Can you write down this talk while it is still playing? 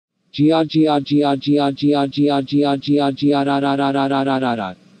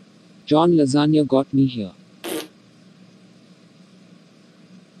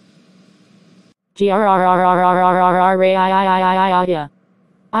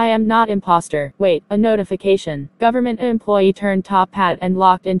I am not imposter. Wait, a notification. Government employee turned top hat and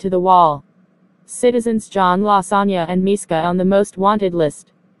locked into the wall. Citizens John, Lasagna and Meeska on the most wanted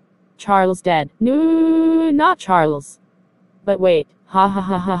list. Charles dead. No, not Charles. But wait, ha ha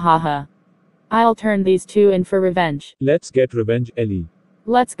ha ha ha ha. I'll turn these two in for revenge. Let's get revenge, Ellie.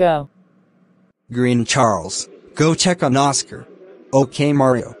 Let's go. Green Charles, go check on Oscar. Okay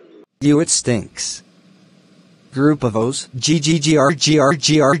Mario. You it stinks. Group of O's Oscar,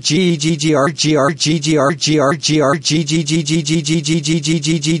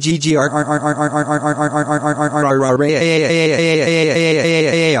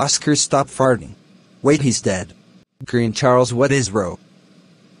 stop farting. Wait, he's dead. Green Charles, what is ro?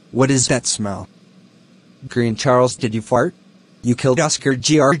 What is that smell? Green Charles, did you fart? You killed Oscar.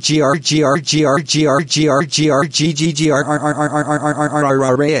 You are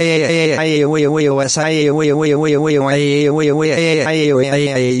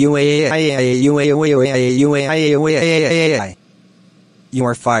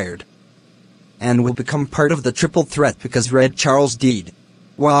fired. And will become part of the triple threat because Red Charles deed.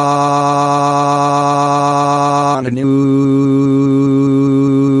 No,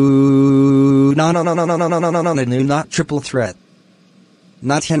 not triple threat.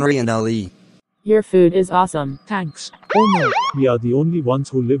 Not Henry and Ali. Your food is awesome. Thanks. Oh no, we are the only ones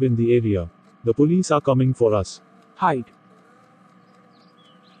who live in the area. The police are coming for us. Hide.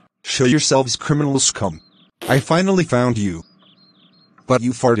 Show yourselves, criminal scum. I finally found you. But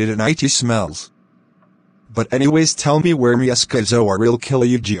you farted and it smells. But anyways, tell me where Meeska is or we'll kill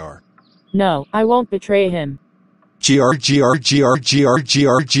you, GR. No, I won't betray him. That's IT.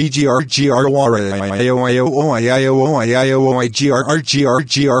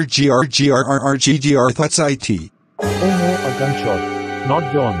 Oh no, a gunshot.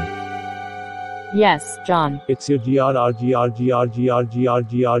 Not John. Yes, John. It's your GRR.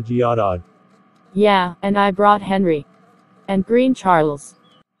 Yeah, and I brought Henry. And Green Charles.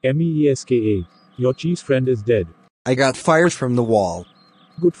 Meeska. Your cheese friend is dead. I got fired from the wall.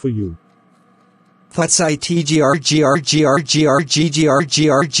 Good for you. That's it.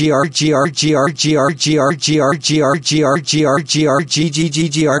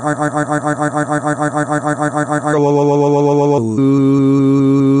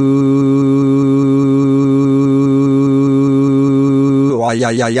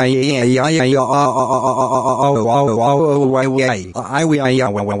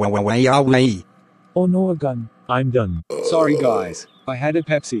 Oh no, a gun. I'm done. Sorry guys, I had a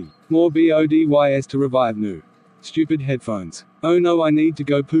Pepsi. More BODYS to revive new. Stupid headphones. Oh no, I need to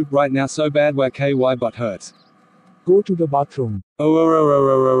go poop right now so bad where KY butt hurts. Go to the bathroom.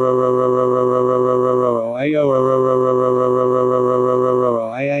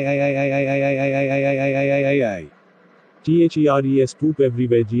 THERES poop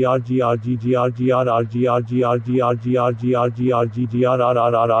everywhere.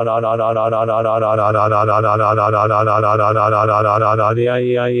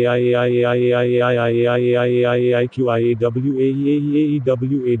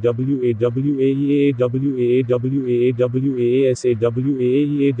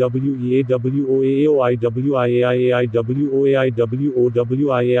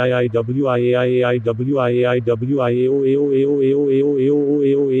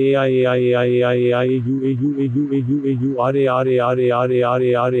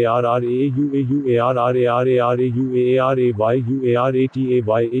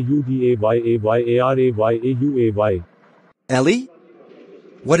 Ellie?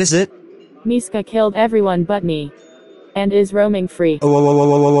 What is it? Meeska killed everyone but me. And is roaming free. I'm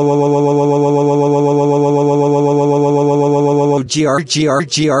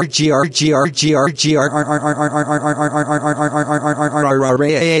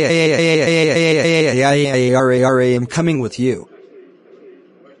coming with you.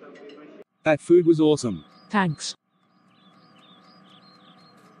 That food was awesome. Thanks.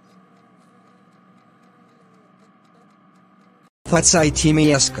 That's it,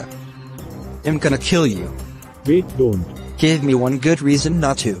 Meeska. I'm gonna kill you. Wait, don't. Give me one good reason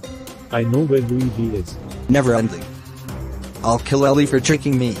not to. I know where Luigi is. Never ending. I'll kill Ellie for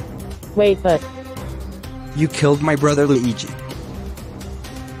tricking me. Wait, but You killed my brother Luigi.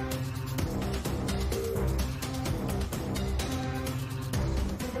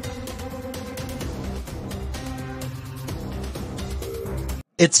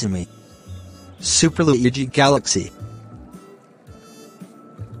 It's me. Super Luigi Galaxy.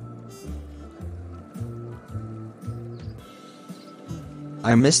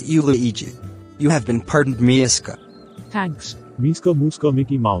 I missed you, Luigi. You have been pardoned, Meeska. Thanks. Meeska Mooska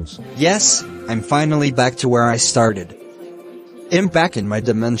Mickey Mouse. Yes, I'm finally back to where I started. I'm back in my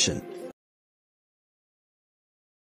dimension.